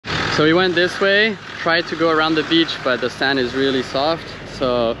So we went this way, tried to go around the beach, but the sand is really soft.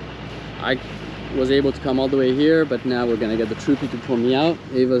 So I was able to come all the way here, but now we're gonna get the troopy to pull me out.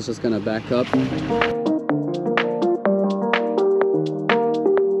 Ava's just gonna back up.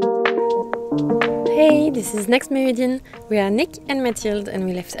 Hey, this is Next Meridian. We are Nick and Mathilde and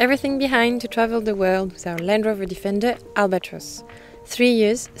we left everything behind to travel the world with our Land Rover Defender Albatros. 3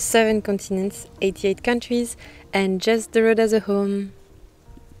 years, 7 continents, 88 countries, and just the road as a home.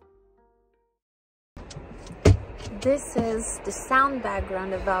 This is the sound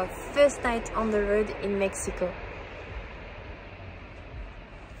background of our first night on the road in Mexico.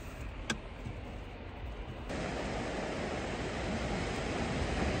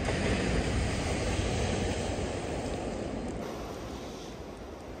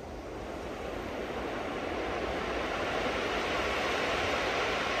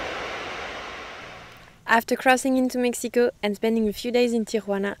 After crossing into Mexico and spending a few days in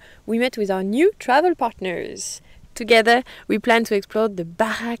Tijuana, we met with our new travel partners. Together, we plan to explore the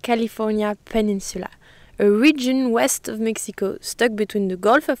Baja California peninsula, a region west of Mexico stuck between the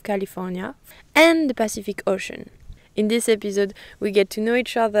Gulf of California and the Pacific Ocean. In this episode, we get to know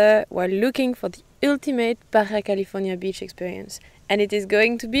each other while looking for the ultimate Baja California beach experience, and it is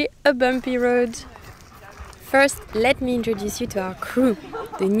going to be a bumpy road. First, let me introduce you to our crew.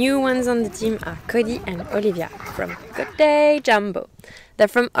 The new ones on the team are Cody and Olivia from Côte Jumbo. They're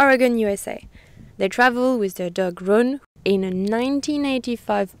from Oregon, USA. They travel with their dog Ron in a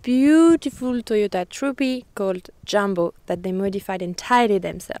 1985 beautiful Toyota Troopy called Jumbo that they modified entirely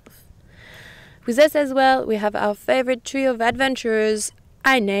themselves. With us as well, we have our favorite trio of adventurers.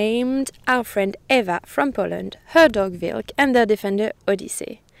 I named our friend Eva from Poland, her dog Vilk, and their Defender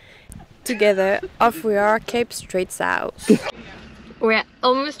Odyssey. Together, off we are, Cape straight south. We're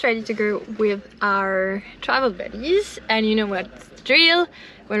almost ready to go with our travel buddies, and you know what's the drill?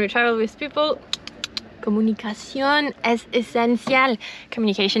 When we travel with people, comunicación es esencial.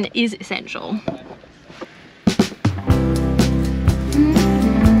 Communication is essential.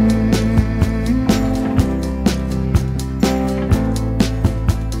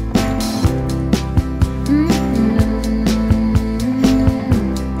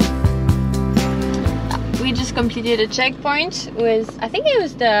 Completed a checkpoint with, I think it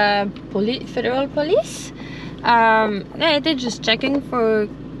was the federal police. They're just checking for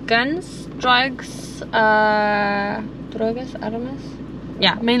guns, drugs, drogas, armas.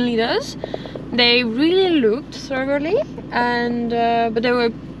 Yeah, mainly those. They really looked thoroughly, and but they were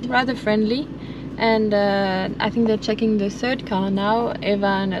rather friendly. And I think they're checking the third car now. Eva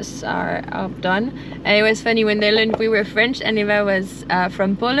and us are done. And it was funny when they learned we were French and Eva was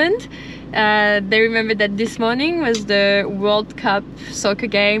from Poland. They remembered that this morning was the World Cup soccer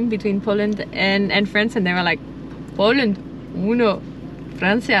game between Poland and France, and they were like, Poland, uno,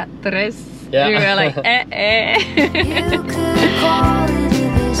 Francia, tres. Yeah. We were like, eh. You could call it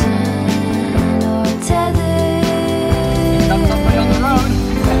division or tether. Here comes somebody on the road.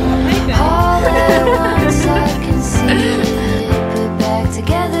 All at once I can see it put back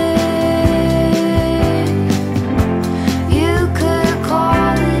together.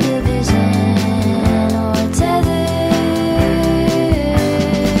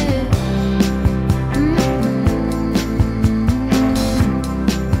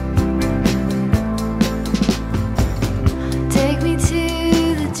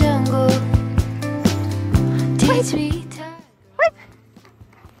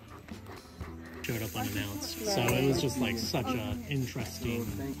 Showed up unannounced, so it was just like such a interesting.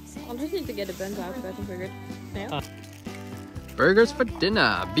 I'll just need to get a bun out, but I think we're good. Yeah. Burgers for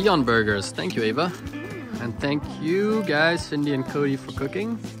dinner. Beyond Burgers. Thank you, Eva. And thank you guys, Cindy and Cody, for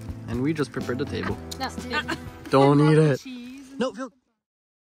cooking. And we just prepared the table. No. Don't eat it. No, Phil.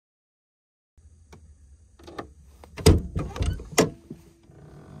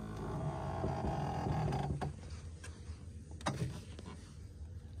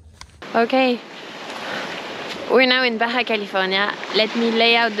 Okay, we're now in Baja California. Let me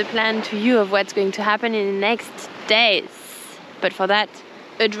lay out the plan to you of what's going to happen in the next days. But for that,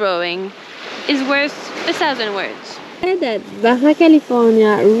 a drawing is worth 1,000 words. That Baja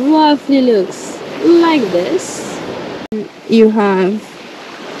California roughly looks like this. You have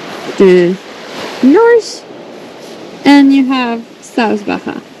the north and you have South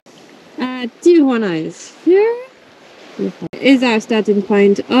Baja. Tijuana is here. Is our starting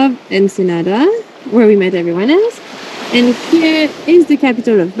point of Ensenada, where we met everyone else. And here is the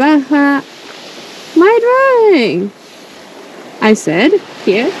capital of Baja. My drawing! I said,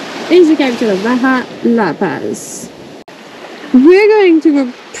 here is the capital of Baja, La Paz. We're going to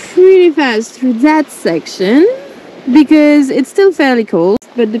go pretty fast through that section. because it's still fairly cold,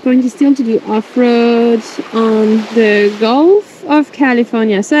 but the point is still to do off-road on the Gulf of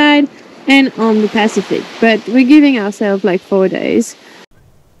California side and on the Pacific, but we're giving ourselves like 4 days.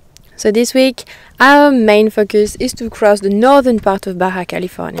 So this week our main focus is to cross the northern part of Baja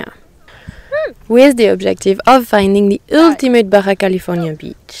California with the objective of finding the ultimate Baja California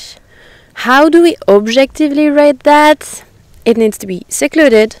beach. How do we objectively rate that? It needs to be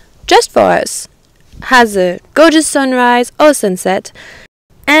secluded, just for us, has a gorgeous sunrise or sunset,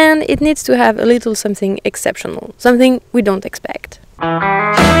 and it needs to have a little something exceptional, something we don't expect.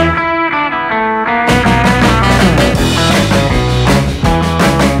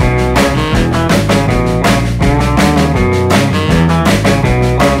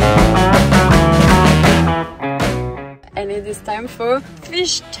 And it is time for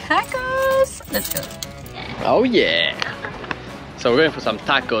fish tacos! Let's go! Oh yeah! So we're going for some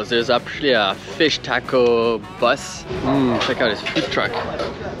tacos. There's actually a fish taco bus. Check out this food truck.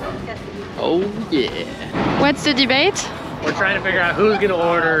 Oh yeah! What's the debate? We're trying to figure out who's going to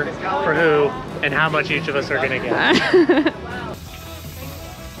order for who and how much each of us are going to get.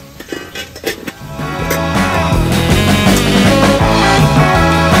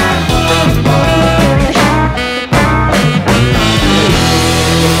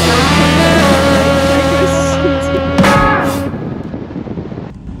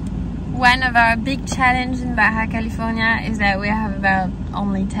 One of our big challenges in Baja California is that we have about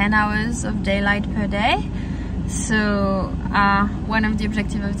only 10 hours of daylight per day. So one of the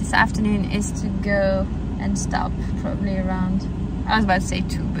objectives of this afternoon is to go and stop probably around, I was about to say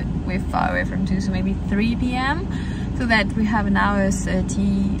 2, but we're far away from 2, so maybe 3 p.m. so that we have an hour 30,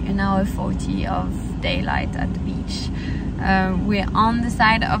 an hour 40 of daylight at the beach. We're on the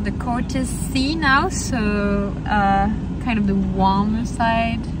side of the Cortez Sea now, so kind of the warmer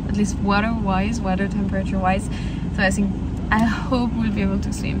side, at least water-wise, water temperature-wise. So I hope we'll be able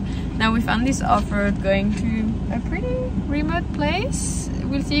to swim. Now we found this off-road going to a pretty remote place.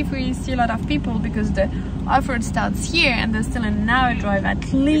 We'll see if we see a lot of people because the off-road starts here and there's still an hour drive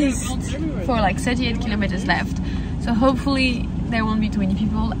at least for like 38 kilometers left. So hopefully there won't be too many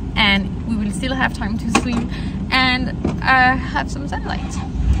people and we will still have time to swim and have some sunlight.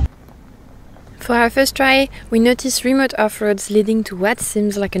 For our first try, we noticed remote off-roads leading to what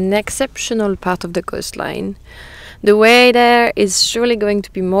seems like an exceptional part of the coastline. The way there is surely going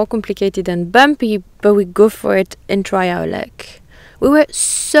to be more complicated and bumpy, but we go for it and try our luck. We were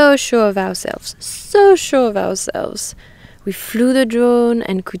so sure of ourselves, so sure of ourselves. We flew the drone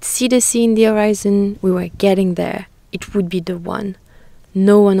and could see the sea in the horizon. We were getting there. It would be the one.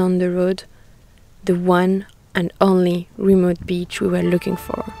 No one on the road. The one and only remote beach we were looking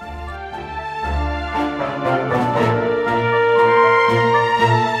for.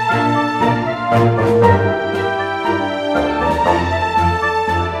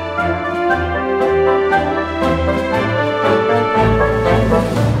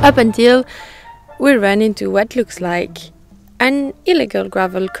 Up until we ran into what looks like an illegal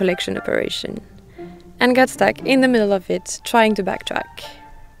gravel collection operation and got stuck in the middle of it trying to backtrack.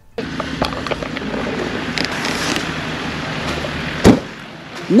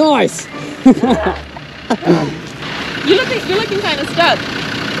 Nice! You're looking kind of stuck.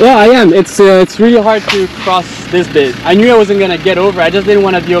 Yeah, I am. It's really hard to cross this bit. I knew I wasn't gonna get over. I just didn't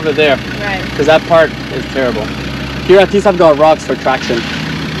want to be over there. Right. Because that part is terrible. Here at least I've got rocks for traction.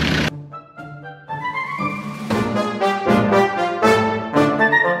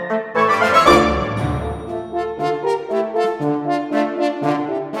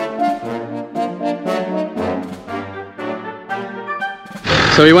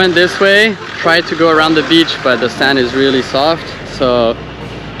 So we went this way, tried to go around the beach, but the sand is really soft. So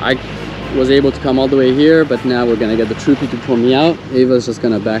I was able to come all the way here, but now we're gonna get the troopy to pull me out. Ava's just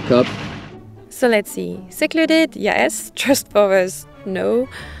gonna back up. So let's see. Secluded? Yes. Just for us? No.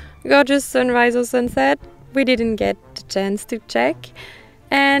 Gorgeous sunrise or sunset? We didn't get the chance to check.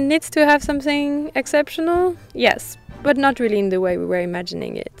 And needs to have something exceptional? Yes, but not really in the way we were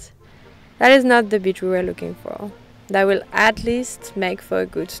imagining it. That is not the beach we were looking for. That will at least make for a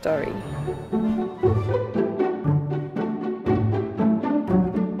good story.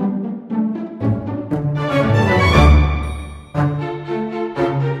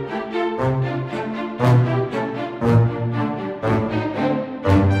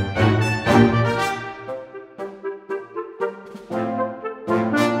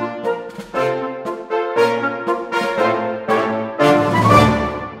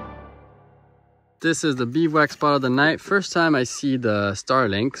 This is the bivouac spot of the night. First time I see the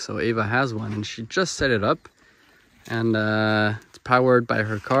Starlink, so Ava has one and she just set it up. And it's powered by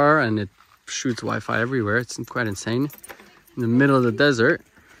her car and it shoots Wi-Fi everywhere. It's quite insane. In the middle of the desert.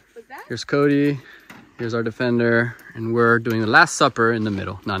 Here's Cody. Here's our defender, and we're doing the Last Supper in the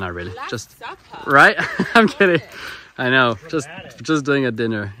middle. No, not really. Just supper. Right? I'm kidding. I know. Just doing a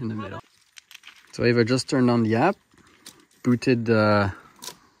dinner in the middle. So Eva just turned on the app, booted the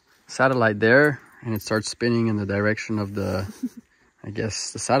satellite there, and it starts spinning in the direction of the, I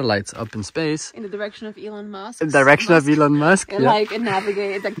guess, the satellite's up in space. In the direction of Elon Musk. In the direction of Elon Musk. And like it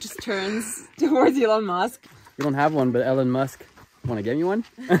navigates, like just turns towards Elon Musk. We don't have one, but Elon Musk. Want to get me one?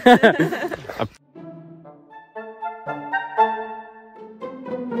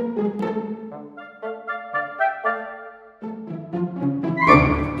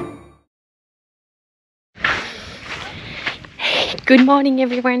 Good morning,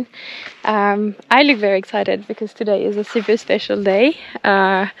 everyone. I look very excited because today is a super special day.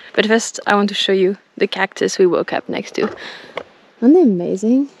 But first, I want to show you the cactus we woke up next to. Aren't they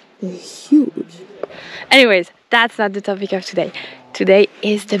amazing? They're huge. Anyways, that's not the topic of today. Today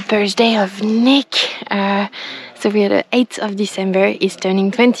is the birthday of Nick. So we are the 8th of December. He's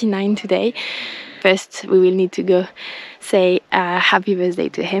turning 29 today. First, we will need to go say happy birthday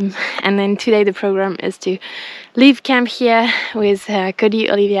to him. And then today the program is to leave camp here with Cody,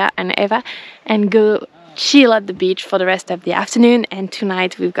 Olivia and Eva and go chill at the beach for the rest of the afternoon. And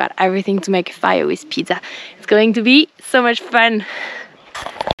tonight we've got everything to make a fire with pizza. It's going to be so much fun.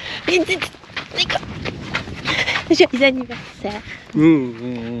 Joyeux anniversaire.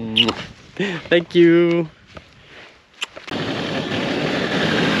 Thank you.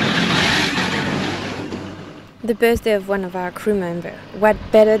 The birthday of one of our crew members. What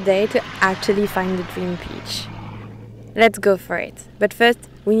better day to actually find the dream beach? Let's go for it. But first,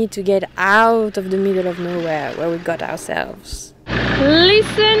 we need to get out of the middle of nowhere where we got ourselves.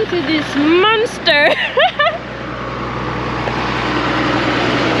 Listen to this monster!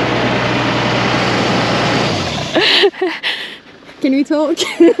 Can we talk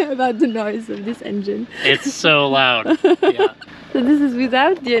about the noise of this engine? It's so loud. Yeah. So this is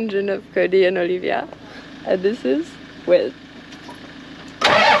without the engine of Cody and Olivia. And this is with.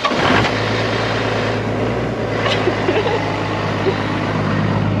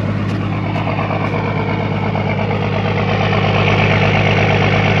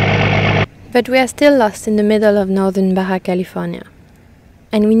 But we are still lost in the middle of northern Baja California.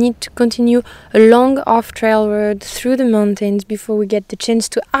 And we need to continue a long off-trail road through the mountains before we get the chance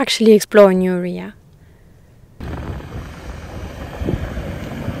to actually explore a new area.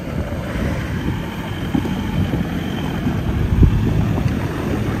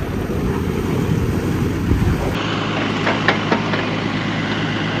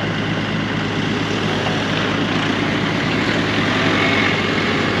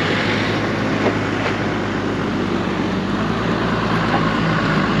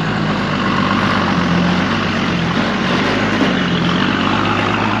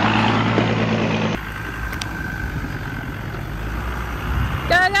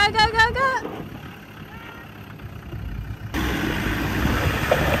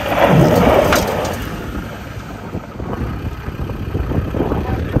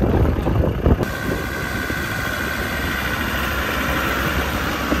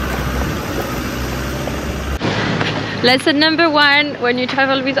 Lesson number 1, when you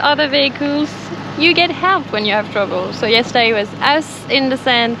travel with other vehicles, you get help when you have trouble. So yesterday was us in the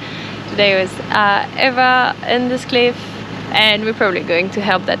sand, today was Eva in this cliff, and we're probably going to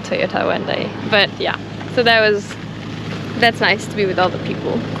help that Toyota one day. But yeah, so that's nice to be with other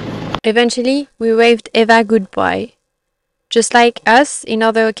people. Eventually, we waved Eva goodbye. Just like us in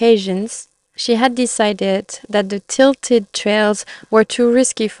other occasions, she had decided that the tilted trails were too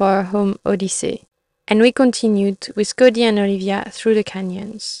risky for our home odyssey. And we continued with Cody and Olivia through the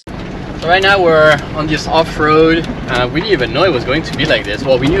canyons. So right now we're on this off-road. We didn't even know it was going to be like this.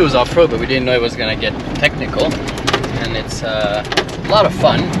 Well, we knew it was off-road, but we didn't know it was going to get technical. And it's a lot of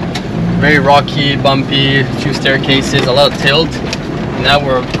fun. Very rocky, bumpy, 2 staircases, a lot of tilt. Now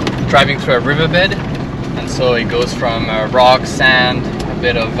we're driving through a riverbed. And so it goes from rock, sand, a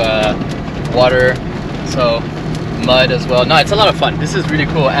bit of water, so mud as well. No, it's a lot of fun. This is really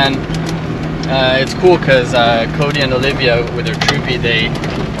cool. And it's cool because Cody and Olivia with their troopy, they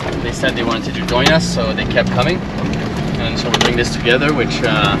said they wanted to join us, so they kept coming, and so we're doing this together, which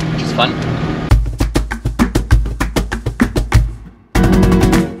is fun.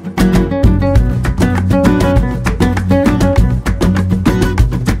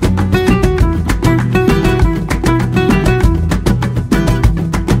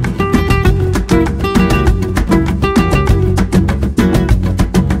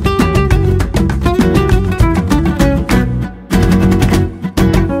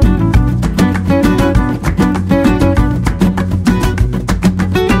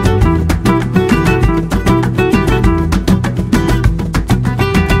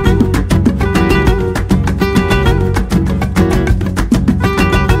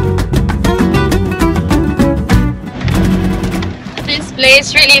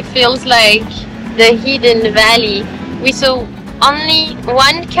 place really feels like the hidden valley. We saw only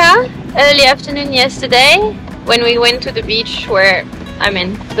one car early afternoon yesterday when we went to the beach where, I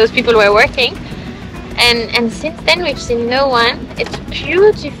mean, those people were working. And since then we've seen no one. It's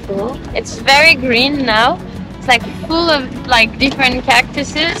beautiful. It's very green now. It's like full of like different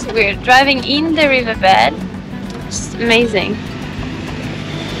cactuses. We're driving in the riverbed. It's amazing.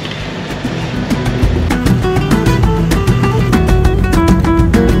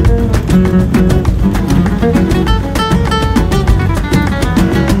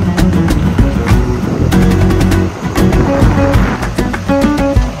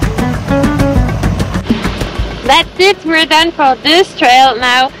 That's it, we're done for this trail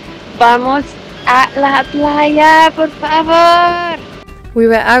now. Vamos a la playa, por favor! We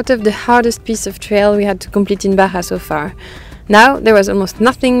were out of the hardest piece of trail we had to complete in Baja so far. Now there was almost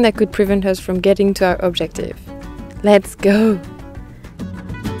nothing that could prevent us from getting to our objective. Let's go!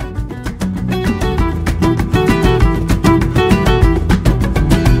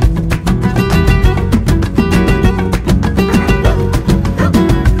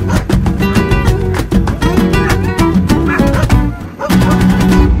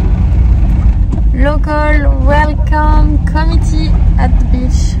 Welcome committee at the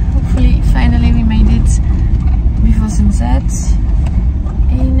beach. Hopefully, finally we made it before sunset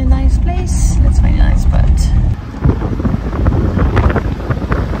in a nice place. Let's find a nice spot.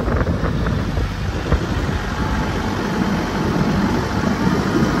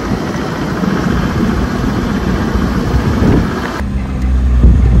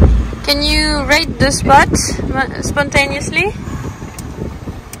 Can you rate the spot spontaneously?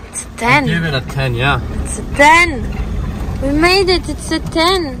 It's a 10. Give it a 10, yeah. It's a 10. We made it. It's a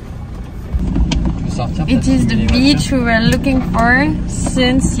 10. It is the beach we were looking for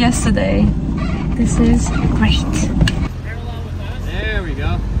since yesterday. This is great. There we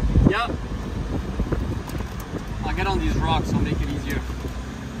go. Yep. I'll get on these rocks, I'll make it easier.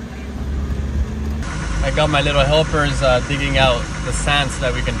 I got my little helpers digging out the sand so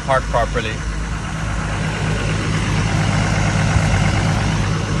that we can park properly.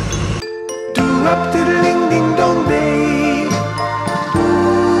 Up to the ding ding dong day. Ooh,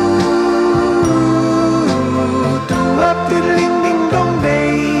 up to the ding ding dong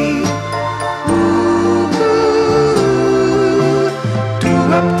day.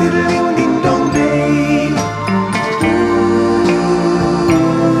 Ooh, up to the ding ding dong day.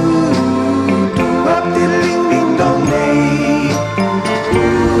 Ooh, up to the ding ding dong day.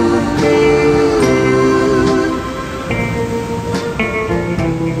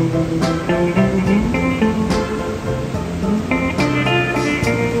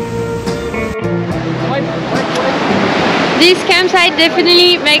 This campsite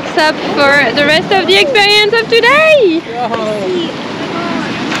definitely makes up for the rest of the experience of today.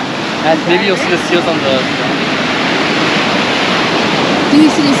 And maybe you'll see the seals on the... Do you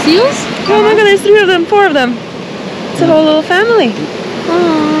see the seals? Oh my god, there's 3 of them, 4 of them. It's a whole little family.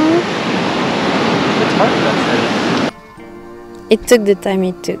 Aww. It's hard for that. It took the time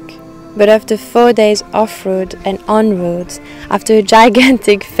it took. But after 4 days off-road and on-roads, after a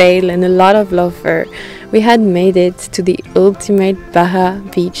gigantic fail and a lot of laughter, we had made it to the ultimate Baja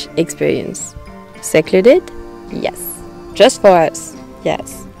Beach experience. Secluded? Yes. Just for us?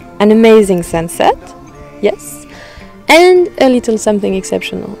 Yes. An amazing sunset? Yes. And a little something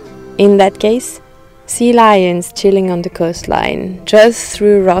exceptional. In that case, sea lions chilling on the coastline, just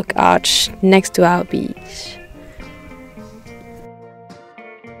through Rock Arch next to our beach.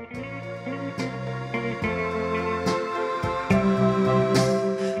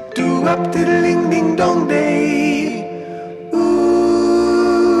 Up to the ding ding dong day. Ooh,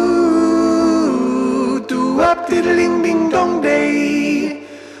 up to the ding ding dong day.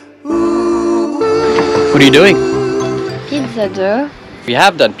 Ooh. What are you doing? Pizza dough. We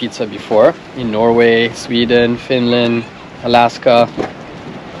have done pizza before in Norway, Sweden, Finland, Alaska,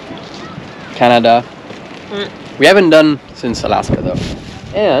 Canada. We haven't done since Alaska though.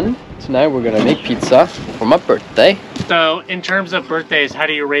 And tonight we're gonna make pizza for my birthday. So, in terms of birthdays, how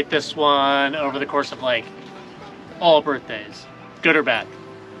do you rate this one over the course of like all birthdays? Good or bad?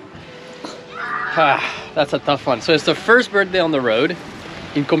 That's a tough one. So it's the first birthday on the road.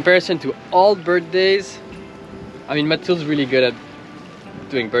 In comparison to all birthdays, I mean, Mathilde's really good at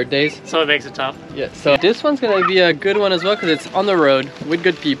doing birthdays. So it makes it tough. Yeah, so this one's gonna be a good one as well because it's on the road with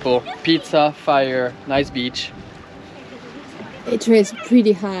good people. Pizza, fire, nice beach. It raised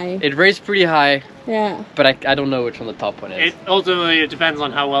pretty high. It raised pretty high. Yeah. But I don't know which one the top one is. It ultimately depends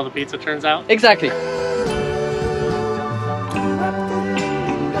on how well the pizza turns out. Exactly.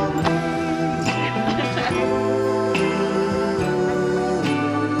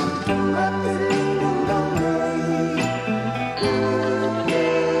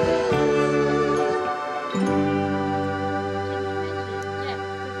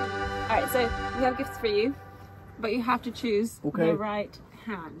 you, but you have to choose the right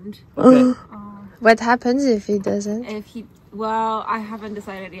hand. Okay. What happens if he doesn't? If he, well, I haven't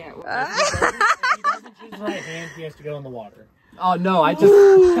decided yet. If he doesn't choose the right hand, he has to go in the water. Oh no, I just...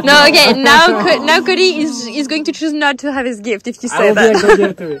 No, okay, now Cody is going to choose not to have his gift if you say that. Go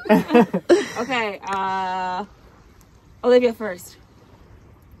give it to me. Okay, Olivia first.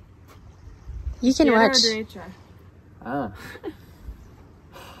 You can watch. Ah.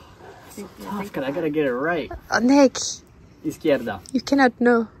 It's tough, because I gotta get it right. Oh, Nick, Izquierda. you cannot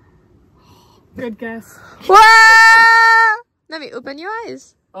know. Good guess. Wow! Let me open your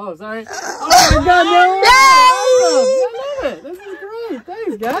eyes. Oh, sorry. Oh my god, no! I love it! This is great!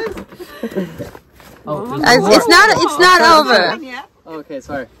 Thanks, guys! It's not over. Yeah. Okay,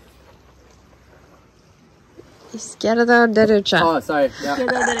 sorry. Izquierda, derecha. Oh, sorry. Yeah.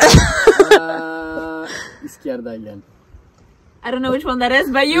 Izquierda again. I don't know which one that is,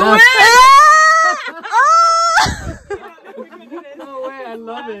 but you win! No way, I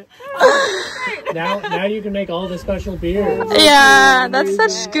love it. Now you can make all the special beers. Yeah, that's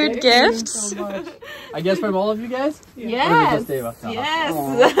such good gifts. So much. I guess from all of you guys? Yes. Yes. Yes.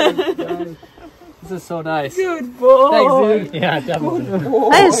 This is so nice. Good boy. Thanks, dude. Yeah, definitely.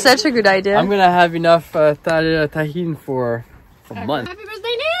 That is such a good idea. I'm gonna have enough tahine for a month. Happy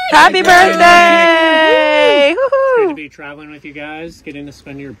birthday, Nick! Happy birthday! It's good to Woohoo! be traveling with you guys, getting to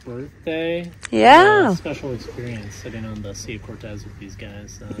spend your birthday. Yeah. Special experience sitting on the Sea of Cortez with these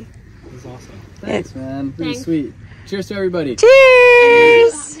guys. It was awesome. Thanks, man. Pretty sweet. Cheers to everybody.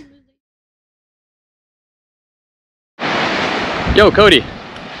 Cheers! Yo, Cody.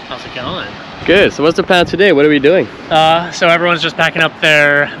 How's it going? Good. So what's the plan today? What are we doing? So everyone's just packing up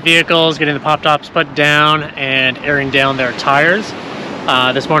their vehicles, getting the pop tops put down, and airing down their tires.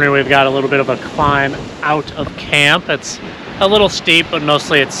 This morning we've got a little bit of a climb out of camp. It's a little steep, but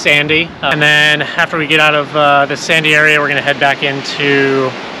mostly it's sandy. And then after we get out of the sandy area, we're gonna head back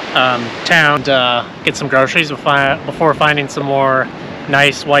into town to get some groceries before finding some more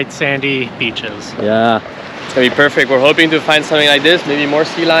nice white sandy beaches. Yeah. It's gonna be perfect. We're hoping to find something like this. Maybe more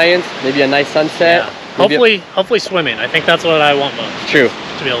sea lions. Maybe a nice sunset. Yeah. Hopefully swimming. I think that's what I want most. True.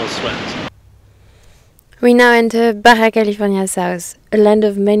 To be able to swim. We now enter Baja California South, a land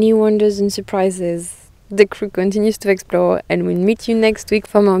of many wonders and surprises. The crew continues to explore, and we'll meet you next week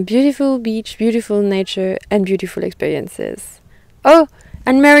for more beautiful beach, beautiful nature, and beautiful experiences. Oh,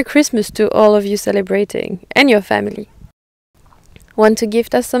 and Merry Christmas to all of you celebrating, and your family. Want to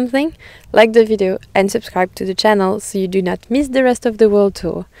gift us something? Like the video and subscribe to the channel so you do not miss the rest of the world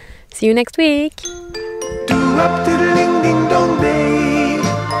tour. See you next week!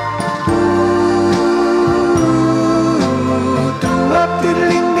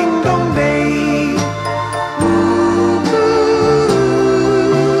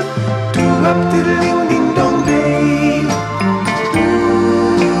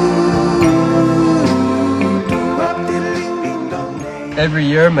 Every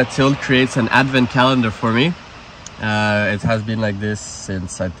year Mathilde creates an advent calendar for me. It has been like this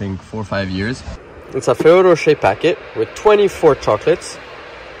since I think 4 or 5 years. It's a Ferrero Rocher packet with 24 chocolates,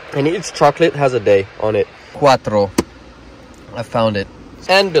 and each chocolate has a day on it. Cuatro. I found it.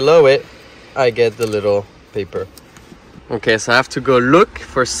 And below it I get the little paper. Okay, so I have to go look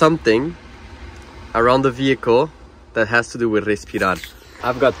for something around the vehicle that has to do with respirar.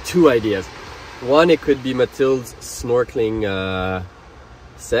 I've got 2 ideas. One, it could be Mathilde's snorkeling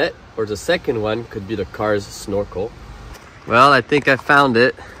set, or the second one could be the car's snorkel. Well, I think I found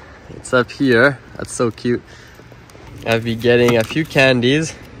it. It's up here. That's so cute. I've been getting a few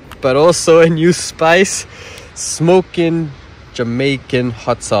candies, but also a new spice, smoking Jamaican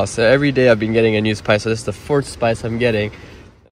hot sauce. So every day I've been getting a new spice. So this is the 4th spice I'm getting.